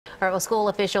All right, well, school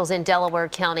officials in Delaware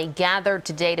County gathered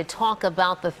today to talk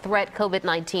about the threat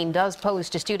COVID-19 does pose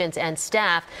to students and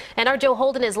staff. And our Joe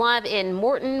Holden is live in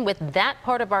Morton with that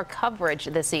part of our coverage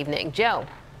this evening. Joe.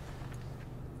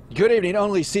 Good evening.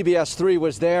 Only CBS 3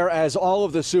 was there as all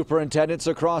of the superintendents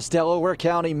across Delaware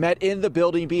County met in the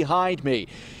building behind me.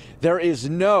 There is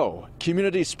no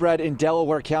community spread in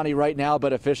Delaware County right now,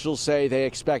 but officials say they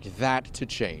expect that to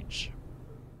change.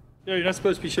 Yeah, you're not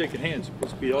supposed to be shaking hands. You're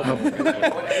supposed to be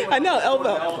elbow. I know,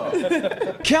 elbow.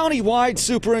 Countywide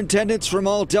superintendents from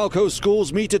all Delco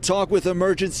schools meet to talk with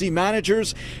emergency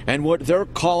managers and what they're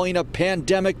calling a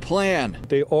pandemic plan.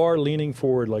 They are leaning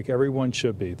forward like everyone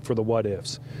should be for the what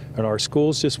ifs. And our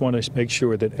schools just want to make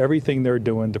sure that everything they're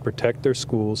doing to protect their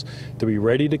schools, to be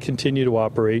ready to continue to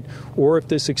operate, or if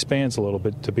this expands a little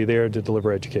bit, to be there to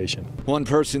deliver education. One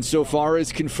person so far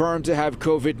is confirmed to have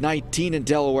COVID-19 in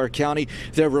Delaware County.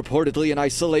 They're reportedly in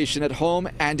isolation at home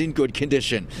and in good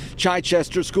condition.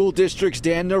 Chichester School District's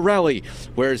Dan Norelli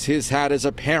wears his hat as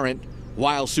a parent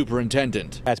while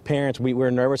superintendent. As parents,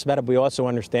 we're nervous about it, but we also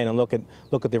understand and look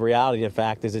at the reality of the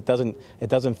fact is it doesn't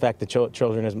affect the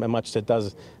children as much as it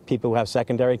does people who have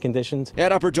secondary conditions.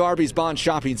 At Upper Darby's Bond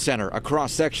Shopping Center, a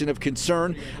cross-section of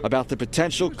concern about the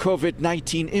potential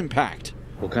COVID-19 impact.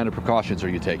 What kind of precautions are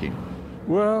you taking?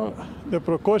 Well, the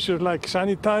precautions like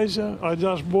sanitizer. I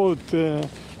just bought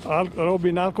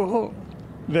rubbing alcohol.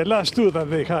 The last two that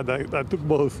they had, I took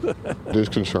both. It is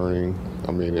concerning.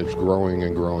 I mean, it's growing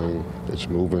and growing. It's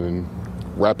moving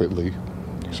rapidly.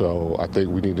 So I think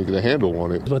we need to get a handle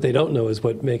on it. What they don't know is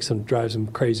what drives them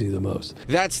crazy the most.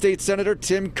 That's State Senator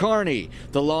Tim Carney.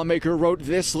 The lawmaker wrote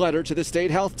this letter to the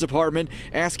State Health Department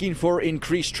asking for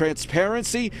increased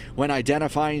transparency when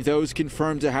identifying those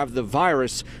confirmed to have the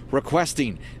virus,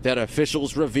 requesting that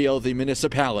officials reveal the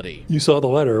municipality. You saw the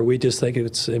letter. We just think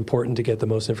it's important to get the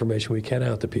most information we can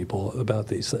out to people about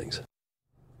these things.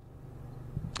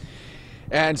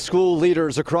 And school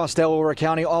leaders across Delaware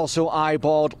County also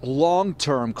eyeballed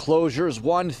long-term closures.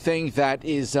 One thing that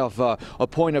is of a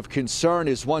point of concern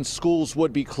is once schools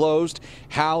would be closed,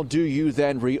 how do you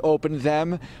then reopen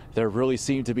them? There really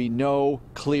seem to be no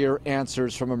clear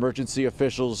answers from emergency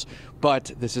officials,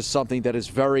 but this is something that is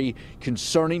very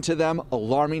concerning to them,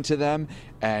 alarming to them,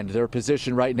 and their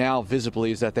position right now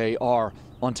visibly is that they are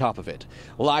on top of it.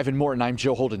 Live in Morton, I'm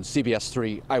Joe Holden, CBS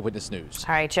 3 Eyewitness News.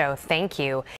 All right, Joe, thank you.